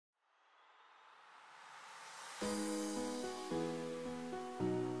Hey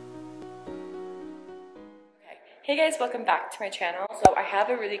guys, welcome back to my channel. So I have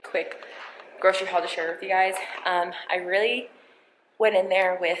a really quick grocery haul to share with you guys. I really went in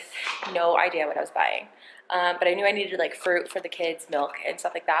there with no idea what I was buying. But I knew I needed like fruit for the kids, milk and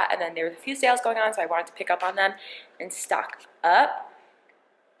stuff like that. And then there was a few sales going on, so I wanted to pick up on them and stock up.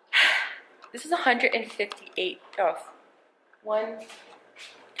 This is 158, let's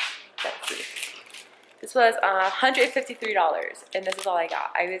see. This was $153, and this is all I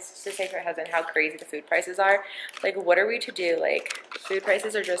got. I was just saying to my husband how crazy the food prices are. Like, what are we to do? Like, food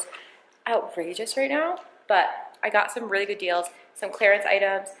prices are just outrageous right now. But I got some really good deals, some clearance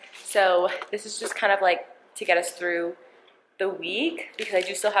items. So this is just kind of like to get us through the week, because I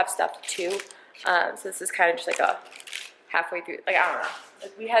do still have stuff too. So this is kind of just like a halfway through, like, I don't know.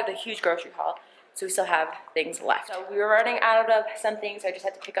 Like, we had the huge grocery haul, so we still have things left. So we were running out of some things, so I just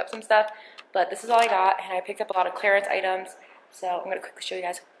had to pick up some stuff. But this is all I got, and I picked up a lot of clearance items. So I'm gonna quickly show you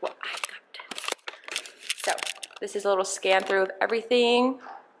guys what I got. So this is a little scan through of everything.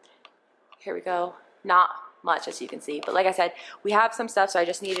 Here we go. Not much, as you can see, but like I said, we have some stuff, so I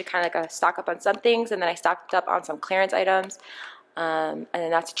just needed kind of like a stock up on some things, and then I stocked up on some clearance items, and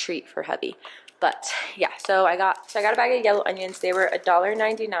then that's a treat for hubby. But yeah, so I got a bag of yellow onions. They were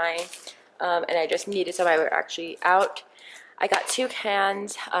 $1.99, and I just needed some. I were actually out. I got two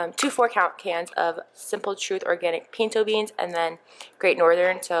 4-count cans of Simple Truth organic pinto beans, and then Great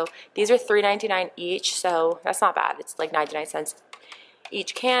Northern. So these are $3.99 each, so that's not bad. It's like 99 cents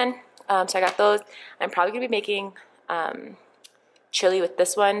each can. So I got those. I'm probably gonna be making chili with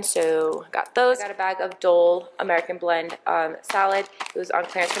this one, so I got those. I got a bag of Dole American Blend salad. It was on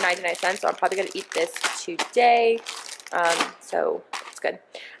clearance for 99 cents, so I'm probably gonna eat this today. So it's good.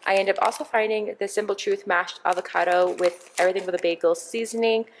 I ended up also finding the Simple Truth mashed avocado with everything with a bagel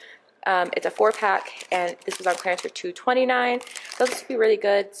seasoning. It's a 4-pack, and this was on clearance for $2.29. Those would be really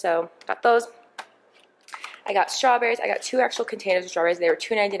good, so got those. I got strawberries. I got 2 actual containers of strawberries. They were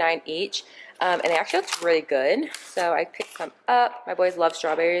 $2.99 each, and they actually looked really good. So I picked some up. My boys love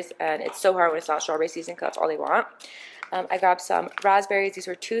strawberries, and it's so hard when it's not strawberry season because that's all they want. I grabbed some raspberries. These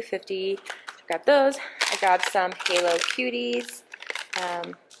were $2.50. Grab those. I grabbed some Halo Cuties,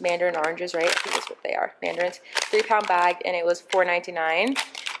 mandarin oranges, right? I think that's what they are, mandarins. 3-pound bag, and it was $4.99. I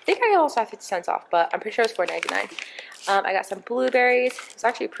think I also have 50 cents off, but I'm pretty sure it was $4.99. I got some blueberries. It's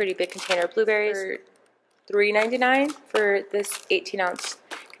actually a pretty big container of blueberries for $3.99 for this 18-ounce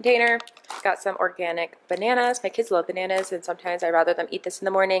container. Got some organic bananas. My kids love bananas, and sometimes I'd rather them eat this in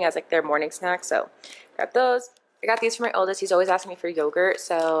the morning as like their morning snack, so grab those. I got these for my oldest. He's always asking me for yogurt,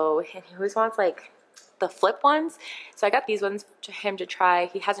 so he always wants like the flip ones. So I got these ones to him to try.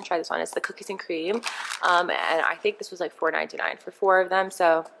 He hasn't tried this one. It's the cookies and cream, and I think this was like $4.99 for 4 of them.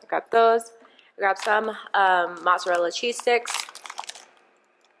 So I grabbed those. I grabbed some mozzarella cheese sticks.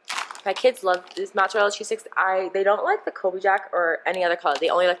 My kids love these mozzarella cheese sticks. They don't like the Kobe Jack or any other color. They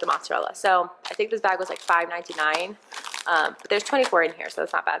only like the mozzarella. So I think this bag was like $5.99, but there's 24 in here, so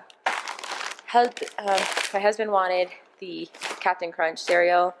that's not bad. My husband wanted the Captain Crunch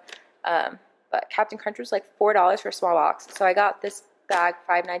cereal, but Captain Crunch was like $4 for a small box. So I got this bag,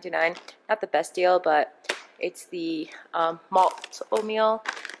 $5.99. Not the best deal, but it's the malt oatmeal,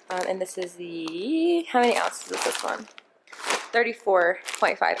 and this is the, how many ounces is this one?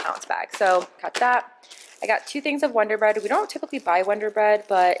 34.5 ounce bag. So got that. I got 2 things of Wonder Bread. We don't typically buy Wonder Bread,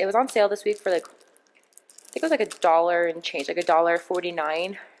 but it was on sale this week for like, I think it was like $1 and change, like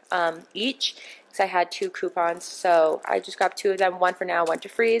 $1.49 each, because I had 2 coupons. So I just grabbed 2 of them, 1 for now, 1 to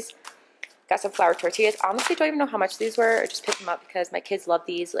freeze. Got some flour tortillas. Honestly, don't even know how much these were. I just picked them up because my kids love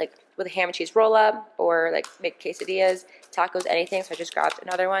these, like with a ham and cheese roll up, or like make quesadillas, tacos, anything. So I just grabbed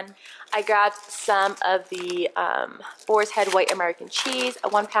another one. I grabbed some of the Boar's Head white American cheese, a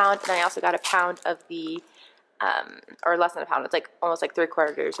 1 pound, and I also got a pound of the or less than a pound. It's like almost like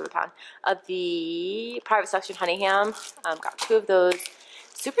 3/4 of a pound of the private selection honey ham. Got 2 of those.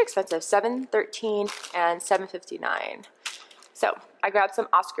 Super expensive, $7.13 and $7.59. So I grabbed some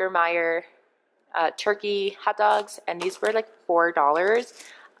Oscar Mayer turkey hot dogs, and these were like $4.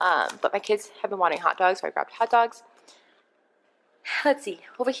 But my kids have been wanting hot dogs, so I grabbed hot dogs. Let's see,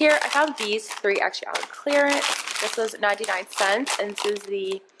 over here I found these 3 actually on clearance. This was 99 cents, and this is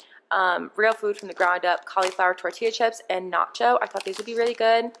the real food from the ground up cauliflower tortilla chips and nacho. I thought these would be really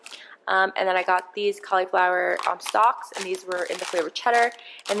good. And then I got these cauliflower stalks, and these were in the flavor cheddar,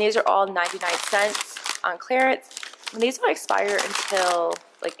 and these are all 99 cents on clearance. And these won't expire until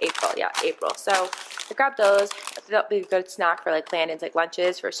like April. Yeah, April. So I grabbed those. I thought that would be a good snack for like Landon's like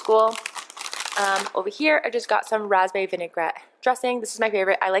lunches for school. Over here, I just got some raspberry vinaigrette dressing. This is my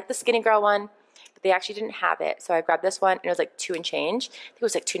favorite. I like the Skinny Girl one. The but they actually didn't have it. So I grabbed this one, and it was like $2 and change. I think it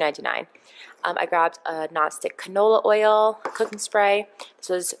was like $2.99. I grabbed a nonstick canola oil cooking spray. This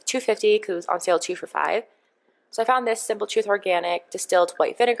was $2.50 because it was on sale 2 for $5. So I found this Simple Truth Organic distilled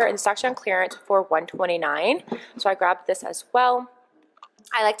white vinegar, and it's actually on clearance for $1.29. So I grabbed this as well.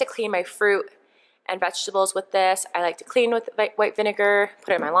 I like to clean my fruit and vegetables with this. I like to clean with white vinegar,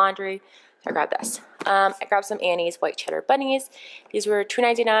 put it in my laundry. So I grabbed this. I grabbed some Annie's white cheddar bunnies. These were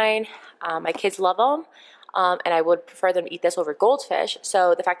 $2.99. My kids love them, and I would prefer them to eat this over goldfish.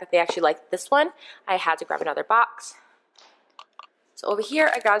 So the fact that they actually like this one, I had to grab another box. So over here,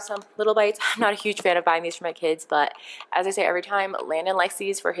 I grabbed some Little Bites. I'm not a huge fan of buying these for my kids, but as I say every time, Landon likes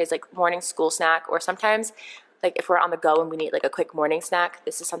these for his like morning school snack, or sometimes like if we're on the go and we need like a quick morning snack,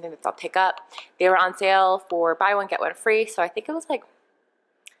 this is something that I'll pick up. They were on sale for buy one, get one free. So I think it was like,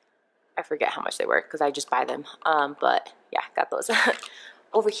 I forget how much they were because I just buy them. But yeah, got those.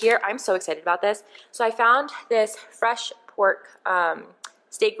 Over here, I'm so excited about this. So I found this fresh pork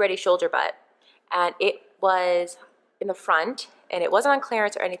steak ready shoulder butt, and it was in the front, and it wasn't on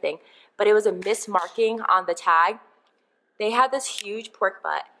clearance or anything, but it was a mismarking on the tag. They had this huge pork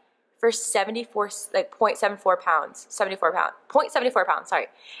butt for 74, like 0.74 pounds, 0.74 pounds, sorry.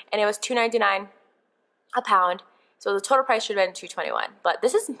 And it was $2.99 a pound. So the total price should have been $2.21. But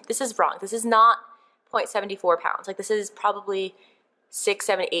this is wrong. This is not 0.74 pounds. Like this is probably 6,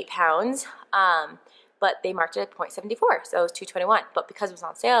 7, 8 pounds. But they marked it at 0.74, so it was $2.21. But because it was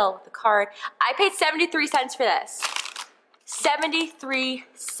on sale with the card, I paid 73 cents for this. 73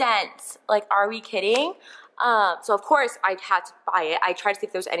 cents. Like, are we kidding? So of course I had to buy it. I tried to see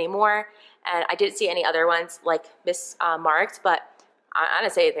if there was any more, and I didn't see any other ones like mismarked, but I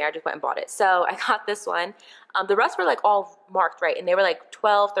didn't say anything. I just went and bought it. So I got this one. The rest were like all marked right, and they were like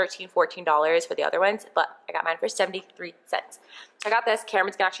 $12, $13, $14 for the other ones, but I got mine for 73 cents. So I got this.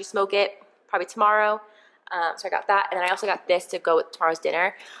 Cameron's gonna actually smoke it probably tomorrow. So I got that, and then I also got this to go with tomorrow's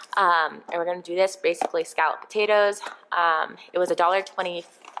dinner. And we're gonna do this, basically scalloped potatoes. It was $1.25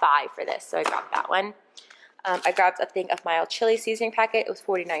 for this, so I grabbed that one. I grabbed a thing of mild chili seasoning packet. It was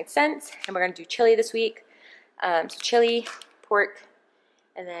 49 cents, and we're gonna do chili this week. So chili, pork,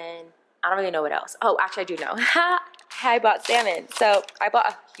 and then I don't really know what else. Oh, actually I do know. I bought salmon. So I bought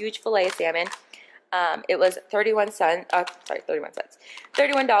a huge fillet of salmon. It was 31 cents.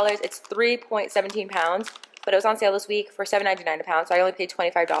 $31. It's 3.17 pounds, but it was on sale this week for $7.99 a pound. So I only paid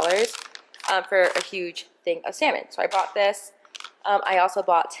 $25 for a huge thing of salmon. So I bought this. I also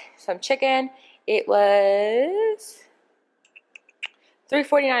bought some chicken. It was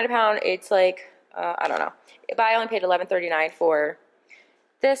 $3.49 a pound. It's like I don't know, but I only paid $11.39 for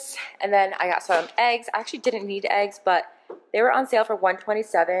this. And then I got some eggs. I actually didn't need eggs, but they were on sale for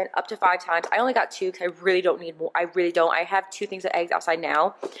 $1.27 up to 5 times. I only got 2 because I really don't need more. I really don't. I have 2 things of eggs outside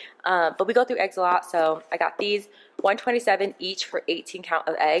now, but we go through eggs a lot, so I got these $1.27 each for 18 count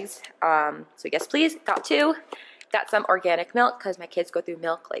of eggs. So yes, please. Got 2. Got some organic milk because my kids go through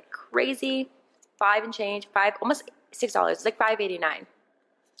milk like crazy. 5 and change, almost $6. It's like $5.89.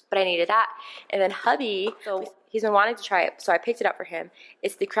 But I needed that. And then hubby, so he's been wanting to try it, so I picked it up for him.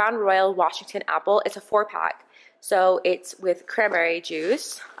 It's the Crown Royal Washington Apple. It's a 4-pack. So it's with cranberry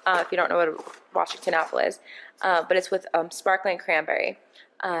juice, if you don't know what a Washington apple is. But it's with sparkling cranberry.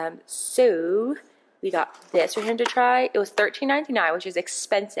 So we got this for him to try. It was $13.99, which is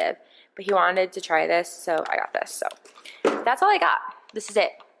expensive. But he wanted to try this, so I got this. So that's all I got. This is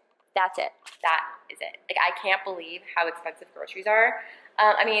it. That's it. That is it. Like, I can't believe how expensive groceries are.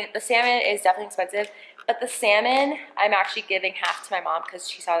 I mean, the salmon is definitely expensive, but the salmon, I'm actually giving half to my mom because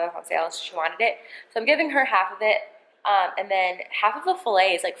she saw that on sale and she wanted it. So I'm giving her half of it, and then half of the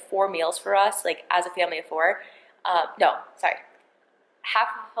filet is like 4 meals for us, like as a family of 4. No, sorry. Half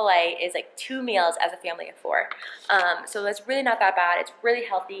of the filet is like 2 meals as a family of 4. So that's really not that bad. It's really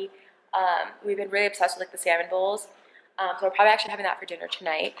healthy. We've been really obsessed with like the salmon bowls. So we're probably actually having that for dinner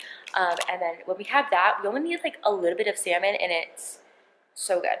tonight. And then when we have that, we only need like a little bit of salmon, and it's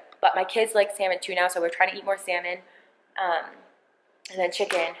so good. But my kids like salmon too now, so we're trying to eat more salmon. And then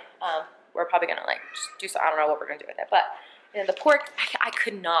chicken, we're probably gonna like just do so. I don't know what we're gonna do with it. But and then the pork, I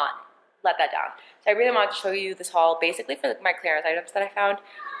could not let that down. So I really wanted to show you this haul, basically for my clearance items that I found,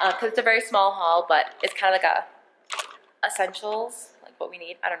 because it's a very small haul, but it's kind of like a essentials, like what we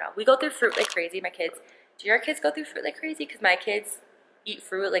need. I don't know. We go through fruit like crazy. My kids. Do your kids go through fruit like crazy? Because my kids eat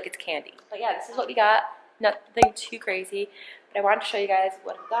fruit like it's candy. But yeah, this is what we got. Nothing too crazy. But I wanted to show you guys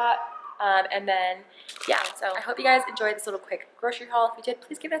what I got. And then, yeah, so I hope you guys enjoyed this little quick grocery haul. If you did,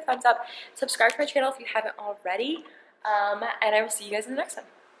 please give it a thumbs up. Subscribe to my channel if you haven't already. And I will see you guys in the next one.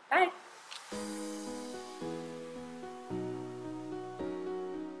 Bye.